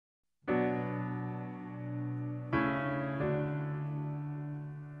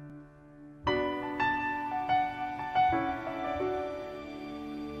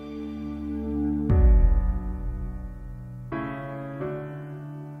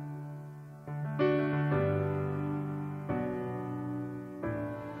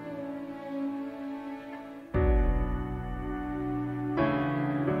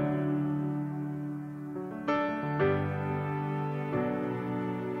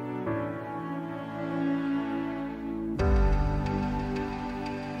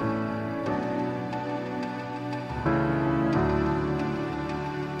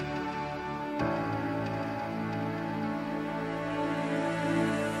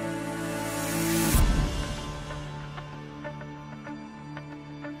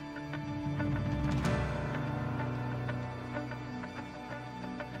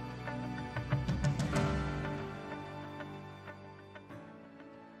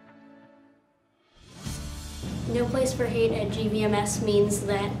No Place for Hate at GVMS means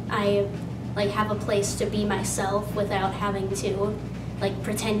that I have a place to be myself without having to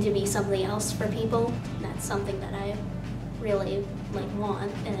pretend to be something else for people. That's something that I really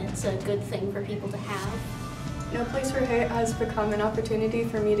want, and it's a good thing for people to have. No Place for Hate has become an opportunity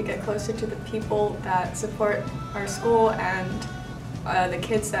for me to get closer to the people that support our school and the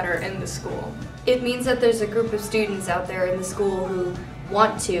kids that are in the school. It means that there's a group of students out there in the school who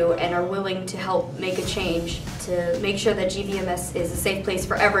want to and are willing to help make a change to make sure that GVMS is a safe place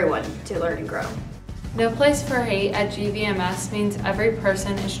for everyone to learn and grow. No Place for Hate at GVMS means every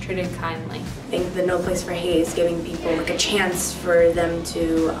person is treated kindly. I think the No Place for Hate is giving people a chance for them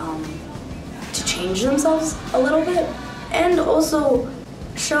to change themselves a little bit, and also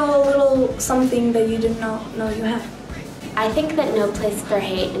show a little something that you did not know you had. I think that No Place for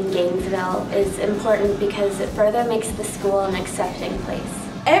Hate in Gainesville is important because it further makes the school an accepting place.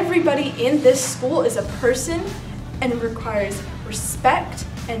 Everybody in this school is a person, and it requires respect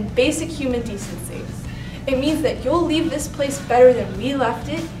and basic human decency. It means that you'll leave this place better than we left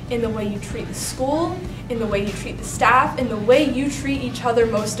it in the way you treat the school, in the way you treat the staff, in the way you treat each other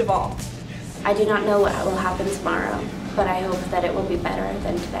most of all. I do not know what will happen tomorrow, but I hope that it will be better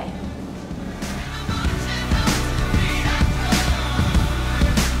than today.